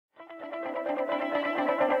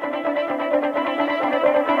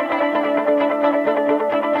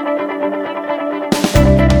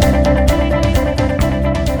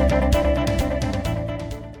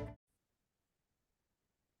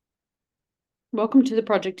Welcome to the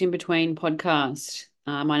Project in Between podcast.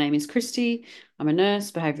 My name is Christy. I'm a nurse,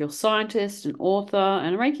 behavioral scientist, an author,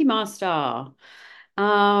 and a Reiki master.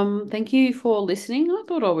 Thank you for listening. I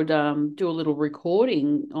thought I would do a little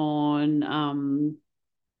recording on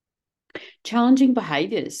challenging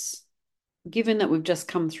behaviors. Given that we've just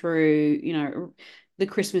come through, the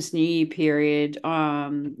Christmas New Year period,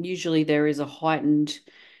 usually there is a heightened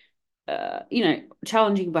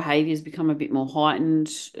challenging behaviors become a bit more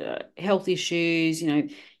heightened, health issues,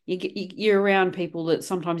 you're around people that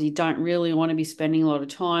sometimes you don't really want to be spending a lot of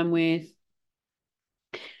time with.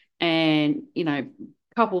 And,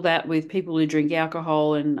 couple that with people who drink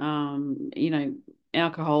alcohol and,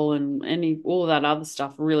 alcohol and all of that other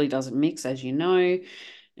stuff really doesn't mix, as you know. And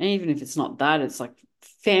even if it's not that, it's like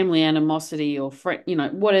family animosity or friend,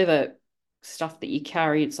 whatever stuff that you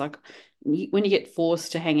carry. It's like when you get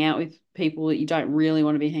forced to hang out with people that you don't really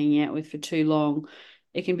want to be hanging out with for too long,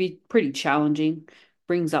 it can be pretty challenging.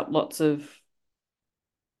 Brings up lots of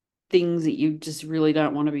things that you just really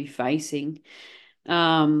don't want to be facing.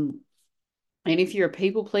 Um, and if you're a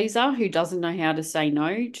people pleaser who doesn't know how to say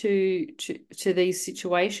no to these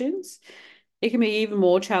situations, it can be even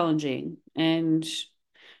more challenging. And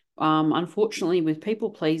unfortunately, with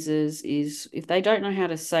people pleasers, is if they don't know how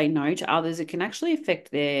to say no to others, it can actually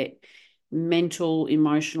affect their mental,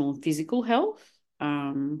 emotional, and physical health.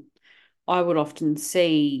 Um, I would often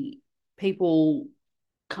see people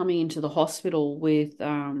coming into the hospital with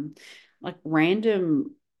like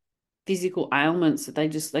random physical ailments that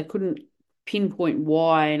they couldn't pinpoint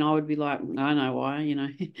why, and I would be like, I know why.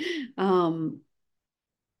 um,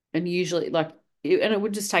 and usually and it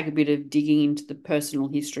would just take a bit of digging into the personal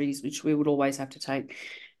histories, which we would always have to take.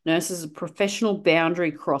 Nurses are professional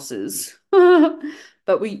boundary crossers,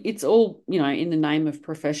 but it's all, in the name of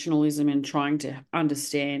professionalism and trying to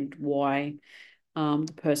understand why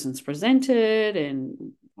the person's presented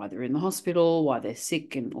and why they're in the hospital, why they're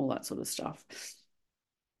sick, and all that sort of stuff.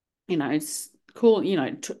 It's cool,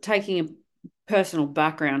 taking a personal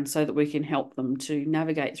background so that we can help them to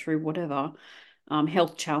navigate through whatever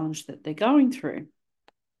health challenge that they're going through.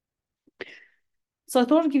 So I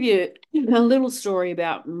thought I'd give you a little story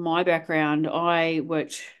about my background. I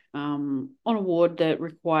worked on a ward that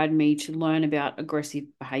required me to learn about aggressive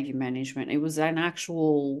behavior management. It was an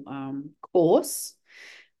actual course,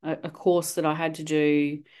 a course that I had to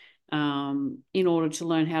do in order to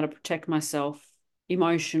learn how to protect myself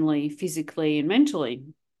emotionally, physically, and mentally.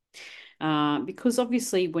 Because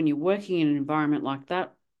obviously, when you're working in an environment like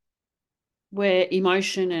that, where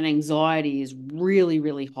emotion and anxiety is really,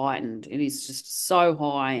 really heightened. It is just so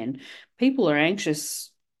high, and people are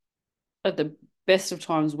anxious at the best of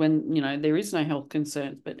times when, there is no health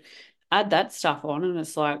concerns. But add that stuff on, and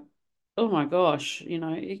it's like, oh my gosh,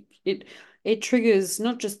 it triggers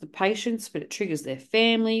not just the patients, but it triggers their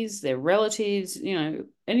families, their relatives,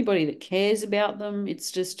 anybody that cares about them.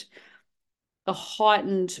 It's just a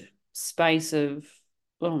heightened space of,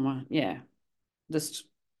 oh my, yeah, just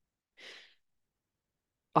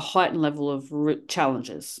a heightened level of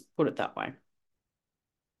challenges, put it that way.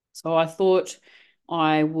 So I thought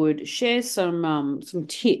I would share some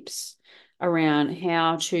tips around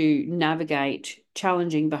how to navigate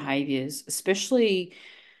challenging behaviors, especially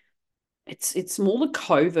it's more the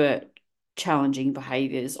covert challenging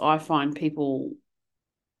behaviors I find people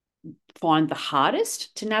find the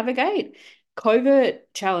hardest to navigate.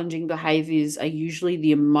 Covert challenging behaviors are usually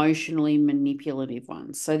the emotionally manipulative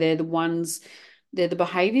ones. So they're the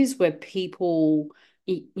behaviors where people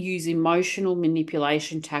use emotional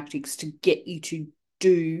manipulation tactics to get you to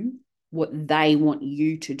do what they want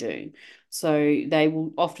you to do. So they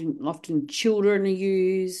will often children are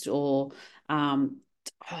used, or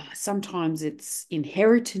sometimes it's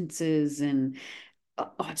inheritances and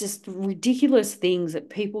just ridiculous things that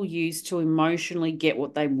people use to emotionally get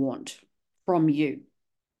what they want from you.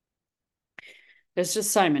 There's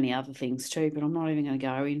just so many other things too, but I'm not even going to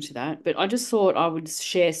go into that. But I just thought I would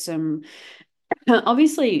share some.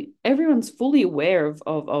 Obviously, everyone's fully aware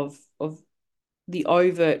of the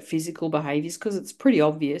overt physical behaviors because it's pretty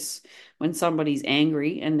obvious when somebody's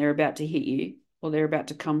angry and they're about to hit you or they're about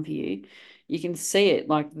to come for you. You can see it,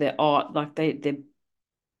 like their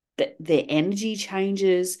energy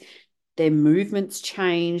changes, their movements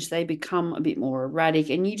change, they become a bit more erratic,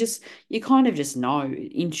 and you kind of just know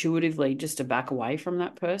intuitively just to back away from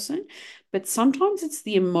that person. But sometimes it's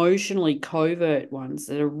the emotionally covert ones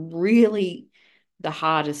that are really the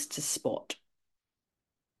hardest to spot.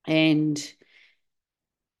 And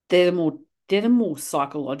they're the more they're the more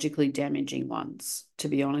psychologically damaging ones, to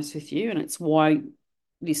be honest with you. And it's why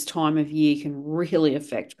this time of year can really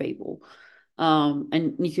affect people.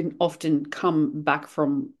 And you can often come back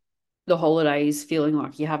from the holidays feeling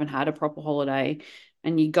like you haven't had a proper holiday,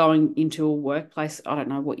 and you're going into a workplace. I don't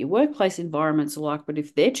know what your workplace environments are like, but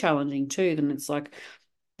if they're challenging too, then it's like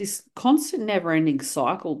this constant never-ending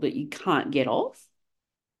cycle that you can't get off.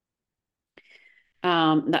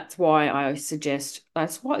 That's why I suggest,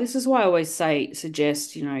 that's why, this is why I always say,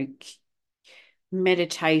 suggest,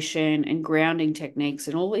 meditation and grounding techniques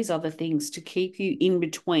and all these other things to keep you in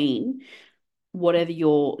between whatever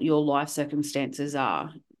your life circumstances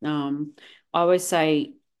are. I always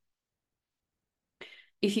say,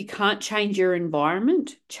 if you can't change your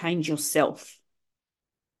environment, change yourself.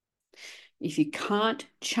 If you can't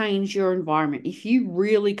change your environment, if you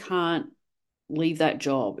really can't leave that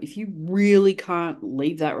job, if you really can't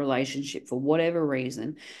leave that relationship for whatever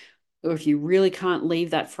reason, or if you really can't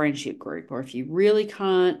leave that friendship group, or if you really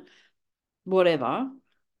can't, whatever,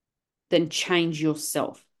 then change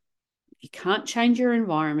yourself. If you can't change your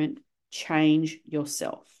environment, change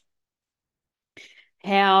yourself.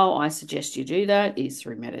 How I suggest you do that is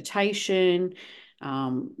through meditation,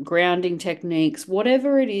 grounding techniques,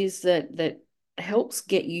 whatever it is that helps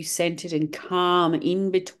get you centered and calm in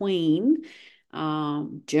between.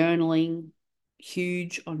 Journaling,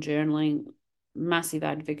 huge on journaling, massive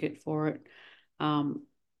advocate for it.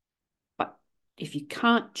 But if you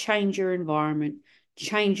can't change your environment,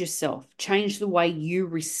 change yourself, change the way you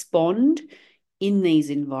respond in these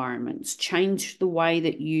environments, change the way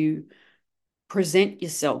that you present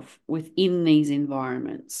yourself within these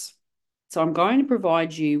environments. So I'm going to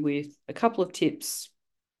provide you with a couple of tips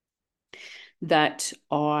that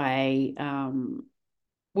I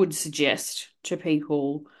would suggest to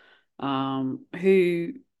people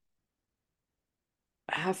who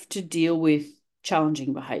have to deal with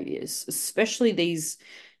challenging behaviors, especially these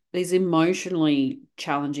emotionally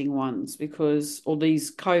challenging ones, because, or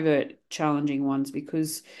these covert challenging ones,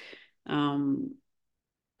 because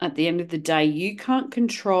at the end of the day, you can't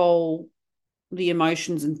control the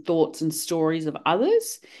emotions and thoughts and stories of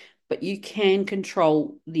others, but you can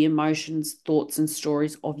control the emotions, thoughts, and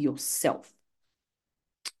stories of yourself.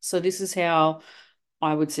 So this is how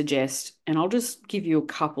I would suggest, and I'll just give you a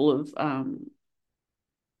couple of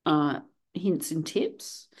uh, hints and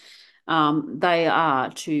tips. They are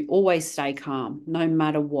to always stay calm, no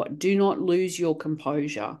matter what. Do not lose your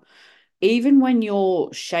composure. Even when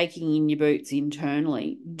you're shaking in your boots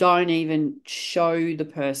internally, don't even show the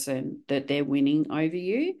person that they're winning over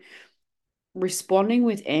you. Responding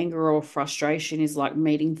with anger or frustration is like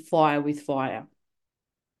meeting fire with fire.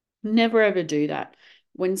 Never ever do that.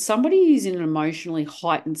 When somebody is in an emotionally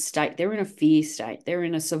heightened state, they're in a fear state, they're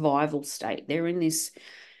in a survival state, they're in this,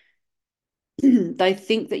 they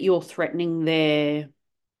think that you're threatening their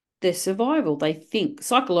survival. They think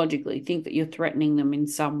psychologically think that you're threatening them in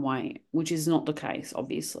some way, which is not the case,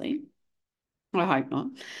 obviously. I hope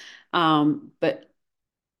not. But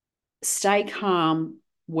stay calm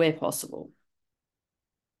where possible.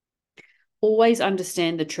 Always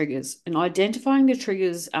understand the triggers, and identifying the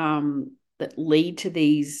triggers that lead to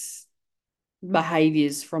these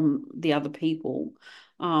behaviors from the other people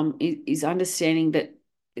is understanding that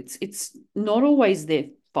it's not always their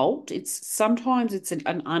fault. It's sometimes it's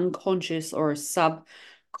an unconscious or a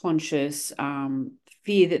subconscious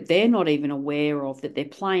fear that they're not even aware of, that they're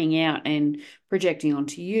playing out and projecting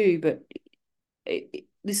onto you. But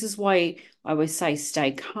this is why I always say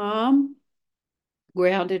stay calm,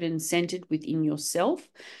 grounded and centered within yourself.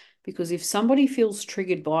 Because if somebody feels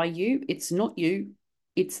triggered by you, it's not you,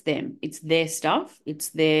 it's them. It's their stuff, it's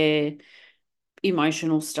their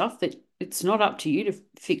emotional stuff that it's not up to you to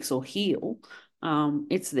fix or heal.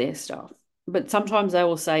 It's their stuff. But sometimes they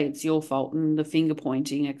will say it's your fault, and the finger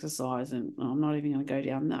pointing exercise, and I'm not even going to go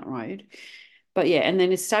down that road. But yeah, and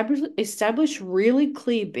then establish really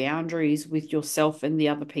clear boundaries with yourself and the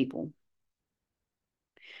other people.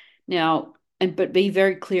 Now, but be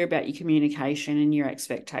very clear about your communication and your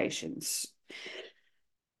expectations.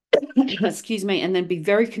 Excuse me, and then be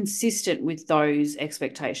very consistent with those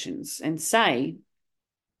expectations and say,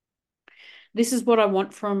 this is what I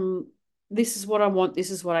want from, this is what I want,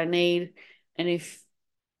 this is what I need. And if,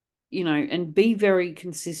 and be very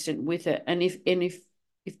consistent with it. And if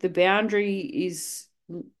the boundary is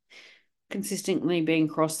consistently being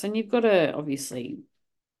crossed, then you've got to obviously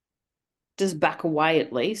just back away,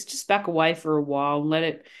 at least just back away for a while and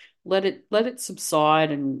let it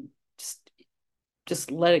subside, and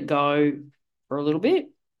just let it go for a little bit.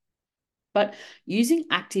 But using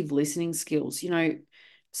active listening skills,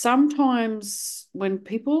 sometimes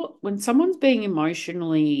when someone's being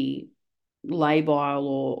emotionally labile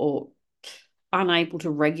or unable to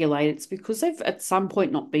regulate, it's because they've at some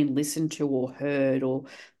point not been listened to or heard, or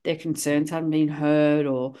their concerns haven't been heard,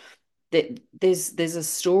 or that there's a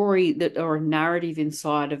story that or a narrative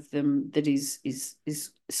inside of them that is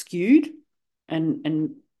skewed,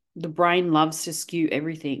 and the brain loves to skew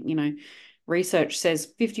everything. Research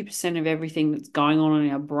says 50% of everything that's going on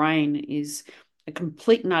in our brain is a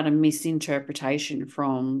complete and utter misinterpretation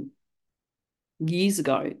from years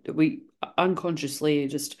ago that we unconsciously are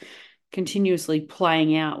just continuously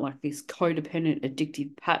playing out like this codependent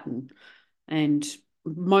addictive pattern, and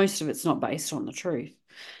most of it's not based on the truth.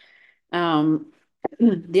 um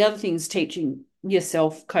the other thing is teaching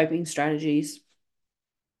yourself coping strategies.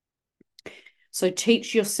 So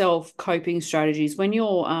teach yourself coping strategies when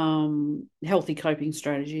you're healthy coping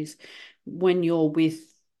strategies when you're with,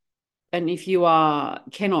 and if you are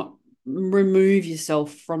cannot remove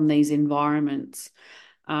yourself from these environments.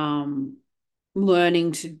 um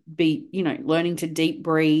Learning to be, learning to deep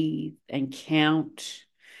breathe and count,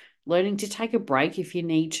 learning to take a break if you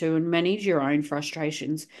need to and manage your own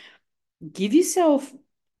frustrations. Give yourself,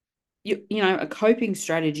 a coping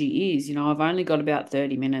strategy is, I've only got about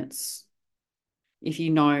 30 minutes. If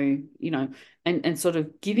and sort of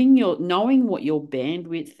knowing what your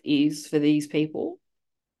bandwidth is for these people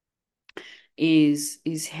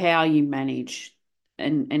is how you manage,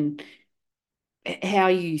 and how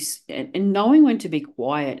you and knowing when to be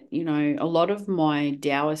quiet. A lot of my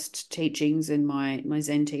Taoist teachings and my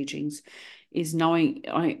Zen teachings is knowing,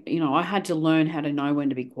 I had to learn how to know when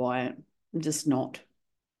to be quiet and just not,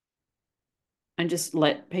 and just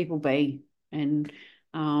let people be. And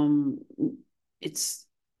um it's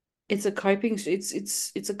it's a coping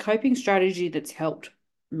strategy that's helped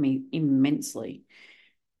me immensely.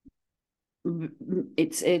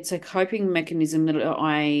 It's a coping mechanism that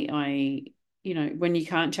when you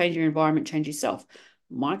can't change your environment, change yourself.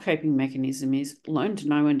 My coping mechanism is learn to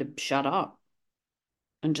know when to shut up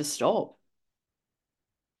and just stop,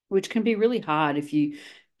 which can be really hard if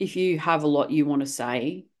you have a lot you want to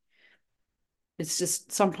say. It's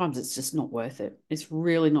just sometimes it's just not worth it. It's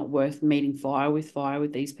really not worth meeting fire with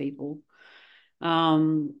these people.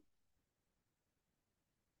 Um,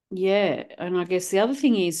 yeah, and I guess the other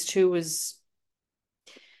thing is too is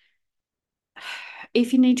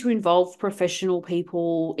if you need to involve professional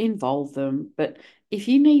people, involve them. But if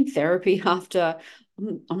you need therapy after,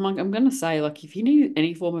 I'm going to say, like, if you need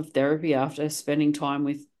any form of therapy after spending time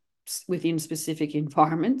within specific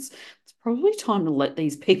environments, it's probably time to let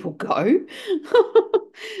these people go.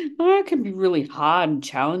 I know it can be really hard and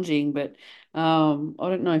challenging, but I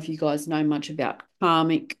don't know if you guys know much about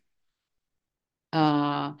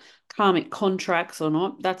uh, karmic contracts or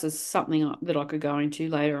not. That's something that I could go into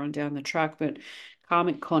later on down the track. But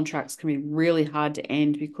karmic contracts can be really hard to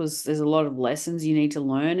end because there's a lot of lessons you need to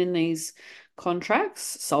learn in these contracts,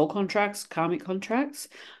 soul contracts, karmic contracts.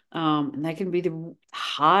 And they can be the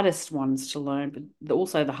hardest ones to learn, but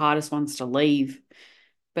also the hardest ones to leave.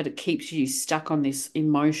 But it keeps you stuck on this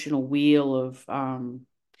emotional wheel of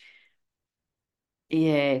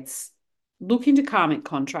yeah, it's look into karmic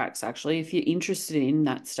contracts actually if you're interested in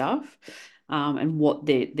that stuff, and what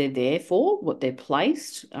they're there for, what they're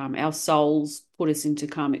placed. Our souls put us into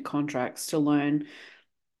karmic contracts to learn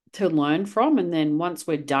from, and then once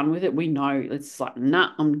we're done with it, we know it's like,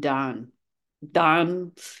 nah, I'm done,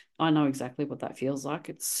 done. I know exactly what that feels like.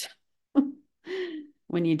 It's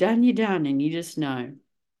when you're done, and you just know.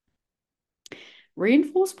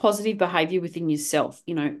 Reinforce positive behavior within yourself.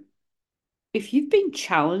 If you've been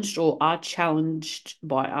challenged or are challenged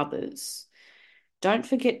by others, don't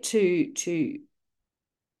forget to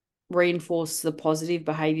reinforce the positive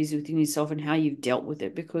behaviors within yourself and how you've dealt with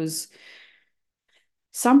it, because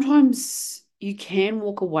sometimes you can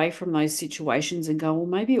walk away from those situations and go, well,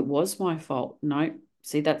 maybe it was my fault. No,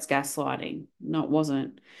 see, that's gaslighting. No, it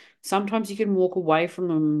wasn't. Sometimes you can walk away from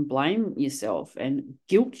them and blame yourself and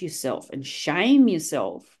guilt yourself and shame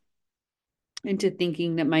yourself into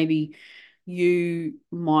thinking that maybe you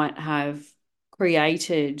might have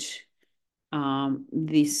created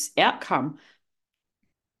this outcome.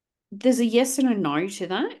 There's a yes and a no to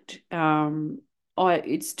that.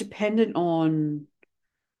 It's dependent on,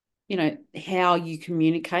 how you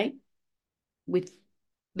communicate with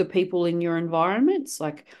the people in your environments.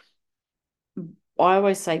 Like I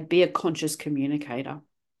always say, be a conscious communicator.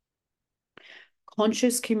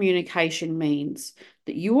 Conscious communication means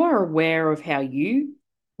that you are aware of how you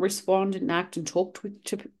respond and act and talk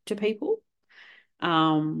to people.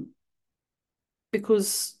 Um,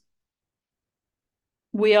 because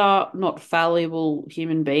we are not fallible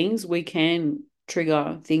human beings. We can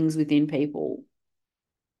trigger things within people.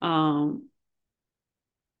 Um,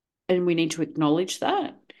 and we need to acknowledge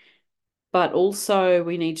that. But also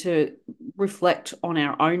we need to reflect on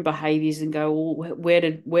our own behaviors and go, well,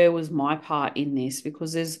 where was my part in this?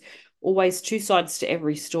 Because there's always two sides to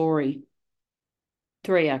every story.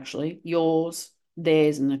 Three, actually: yours,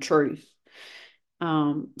 theirs, and the truth.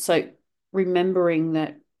 So remembering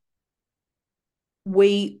that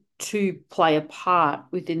we too play a part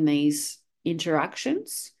within these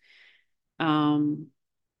interactions. Um,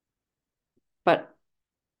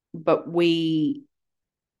 but we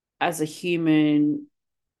as a human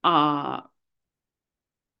are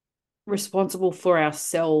responsible for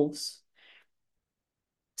ourselves.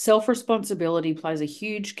 Self-responsibility plays a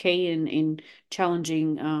huge key in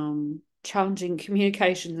challenging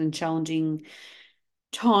communications and challenging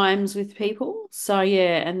times with people. So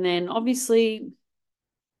yeah, and then obviously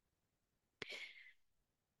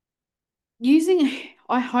using,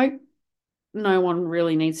 I hope no one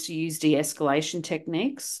really needs to use de-escalation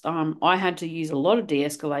techniques. I had to use a lot of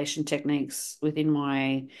de-escalation techniques within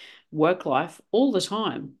my work life all the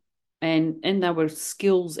time. And there were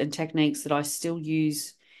skills and techniques that I still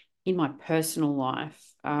use in my personal life.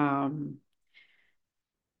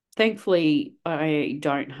 Thankfully, I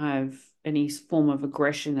don't have any form of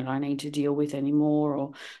aggression that I need to deal with anymore,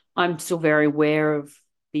 or I'm still very aware of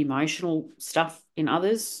the emotional stuff in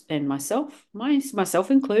others and myself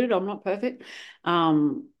included. I'm not perfect.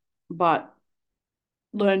 But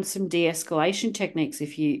learn some de-escalation techniques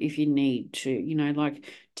if you need to, like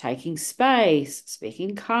taking space,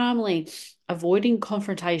 speaking calmly, avoiding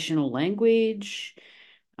confrontational language,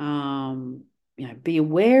 be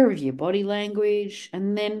aware of your body language,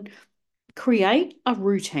 and then create a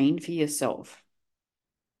routine for yourself.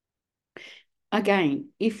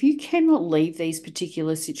 Again, if you cannot leave these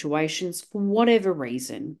particular situations for whatever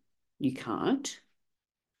reason, you can't.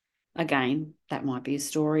 Again, that might be a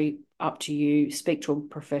story up to you. Speak to a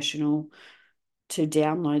professional to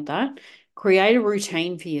download that. Create a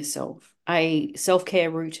routine for yourself, a self-care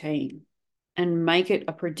routine, and make it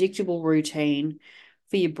a predictable routine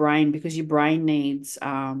for your brain, because your brain needs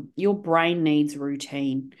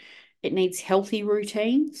routine. It needs healthy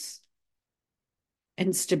routines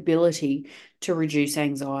and stability to reduce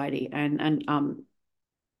anxiety. And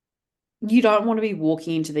you don't want to be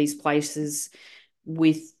walking into these places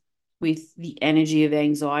with the energy of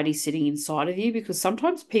anxiety sitting inside of you, because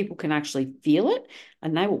sometimes people can actually feel it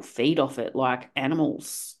and they will feed off it like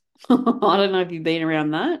animals. I don't know if you've been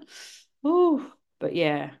around that. Oh, but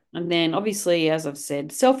yeah. And then obviously, as I've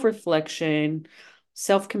said, self-reflection,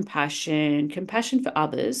 self-compassion, compassion for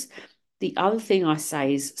others. The other thing I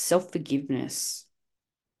say is self-forgiveness,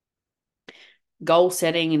 goal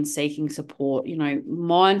setting and seeking support,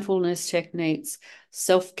 mindfulness techniques,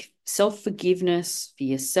 self-forgiveness for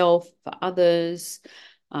yourself, for others.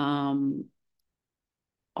 Um,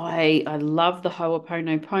 I love the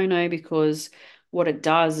Ho'oponopono, because what it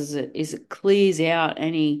does is it clears out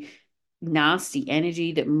any nasty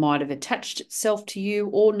energy that might have attached itself to you,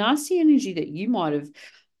 or nasty energy that you might have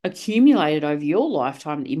accumulated over your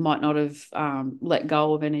lifetime that you might not have let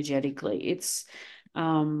go of energetically.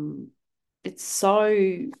 Um, it's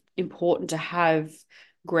so important to have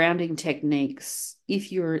grounding techniques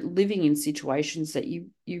if you're living in situations that you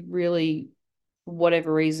really, for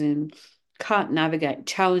whatever reason, can't navigate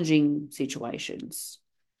challenging situations.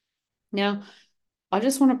 Now, I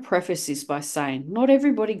just want to preface this by saying not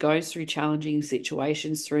everybody goes through challenging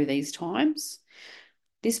situations through these times.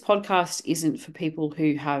 This podcast isn't for people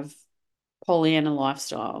who have Pollyanna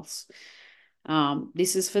lifestyles.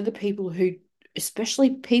 This is for the people who,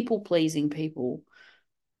 especially people pleasing people.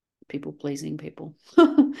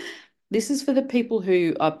 This is for the people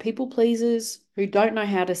who are people pleasers, who don't know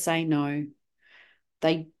how to say no.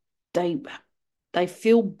 They they they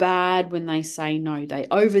feel bad when they say no. They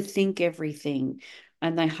overthink everything,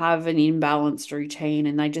 and they have an imbalanced routine,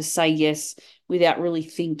 and they just say yes without really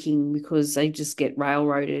thinking because they just get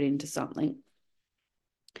railroaded into something.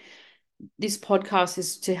 This podcast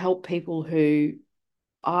is to help people who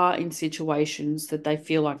are in situations that they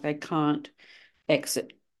feel like they can't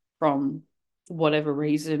exit from, for whatever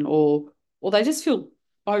reason, or they just feel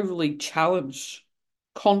overly challenged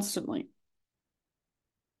constantly.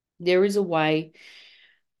 There is a way,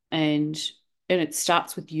 and it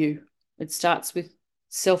starts with you. It starts with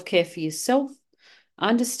self-care for yourself,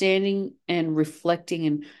 understanding and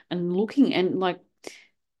reflecting, and looking, and like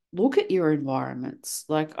look at your environments.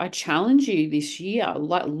 Like, I challenge you this year,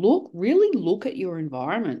 like really look at your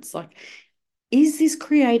environments. Like, is this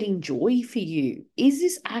creating joy for you? Is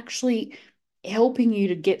this actually helping you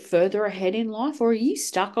to get further ahead in life? Or are you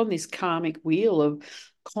stuck on this karmic wheel of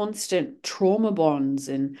constant trauma bonds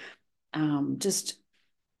and just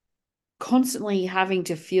constantly having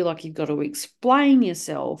to feel like you've got to explain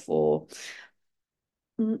yourself or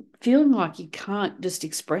feeling like you can't just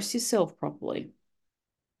express yourself properly.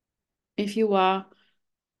 If you are,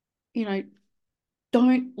 you know,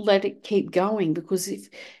 don't let it keep going, because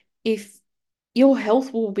if your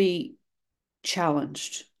health will be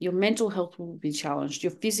challenged, your mental health will be challenged,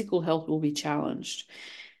 your physical health will be challenged.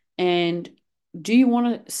 And do you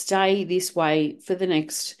want to stay this way for the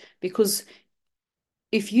next? Because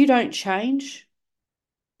if you don't change,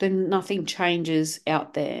 then nothing changes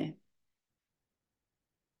out there.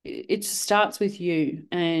 It starts with you,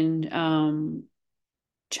 and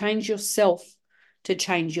change yourself to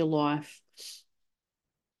change your life.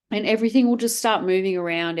 And everything will just start moving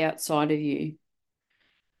around outside of you.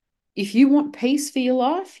 If you want peace for your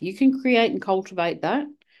life, you can create and cultivate that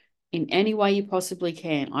in any way you possibly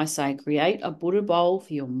can. I say create a Buddha bowl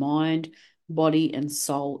for your mind, body, and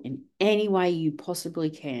soul in any way you possibly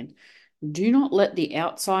can. Do not let the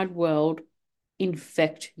outside world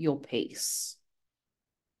infect your peace.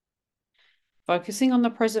 Focusing on the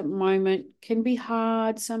present moment can be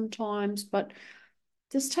hard sometimes, but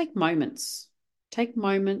just take moments. Take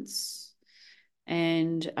moments.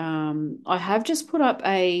 And I have just put up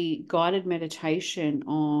a guided meditation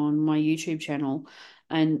on my YouTube channel,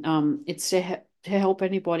 and it's to help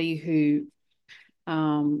anybody who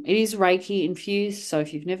it is Reiki infused. So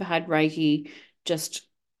if you've never had Reiki, just,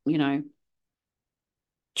 you know,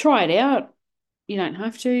 try it out. You don't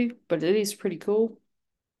have to, but it is pretty cool.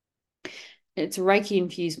 It's a Reiki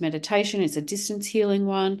infused meditation. It's a distance healing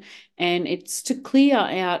one, and it's to clear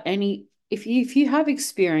out any, if you have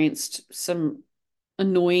experienced some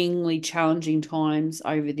annoyingly challenging times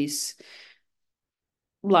over this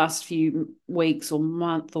last few weeks or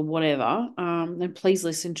month or whatever, then please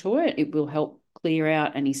listen to it. It will help clear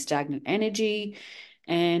out any stagnant energy,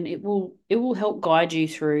 and it will help guide you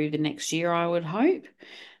through the next year, I would hope.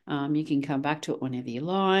 You can come back to it whenever you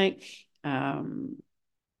like.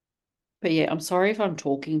 But yeah, I'm sorry if I'm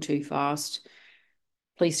talking too fast.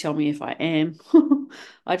 Please tell me if I am.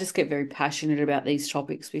 I just get very passionate about these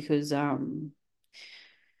topics because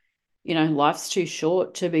life's too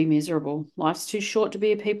short to be miserable. Life's too short to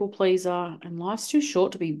be a people pleaser, and life's too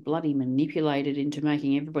short to be bloody manipulated into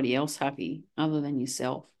making everybody else happy other than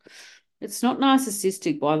yourself. It's not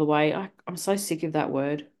narcissistic, by the way. I'm so sick of that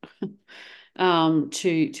word.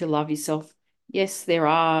 To love yourself. Yes, there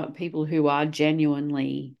are people who are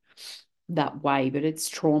genuinely that way, but it's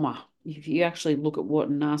trauma. If you actually look at what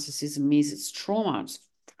narcissism is, it's trauma. It's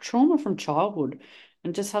trauma from childhood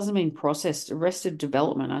and just hasn't been processed, arrested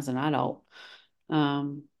development as an adult.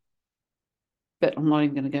 Um, but I'm not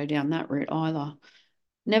even going to go down that route either.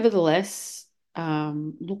 Nevertheless,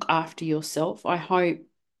 look after yourself. I hope,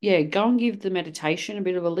 yeah, go and give the meditation a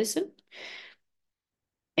bit of a listen.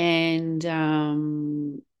 And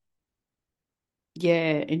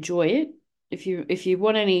yeah, enjoy it. If you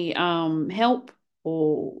want any help,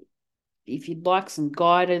 or if you'd like some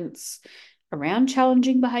guidance around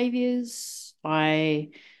challenging behaviors, I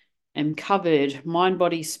am covered, mind,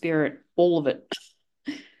 body, spirit, all of it.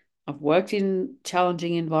 I've worked in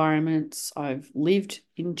challenging environments. I've lived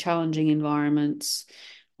in challenging environments.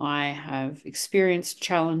 I have experienced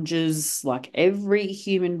challenges like every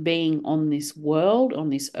human being on this world, on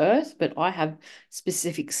this earth, but I have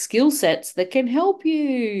specific skill sets that can help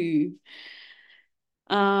you.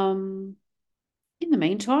 Um, in the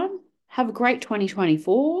meantime, have a great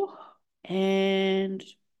 2024, and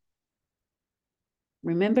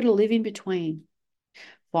remember to live in between.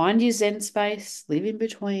 Find your Zen space, live in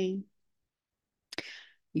between.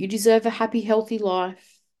 You deserve a happy, healthy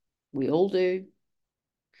life. We all do.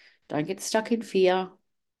 Don't get stuck in fear.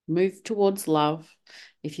 Move towards love.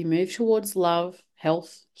 If you move towards love,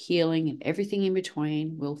 health, healing, and everything in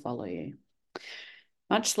between will follow you.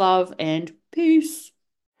 Much love and peace.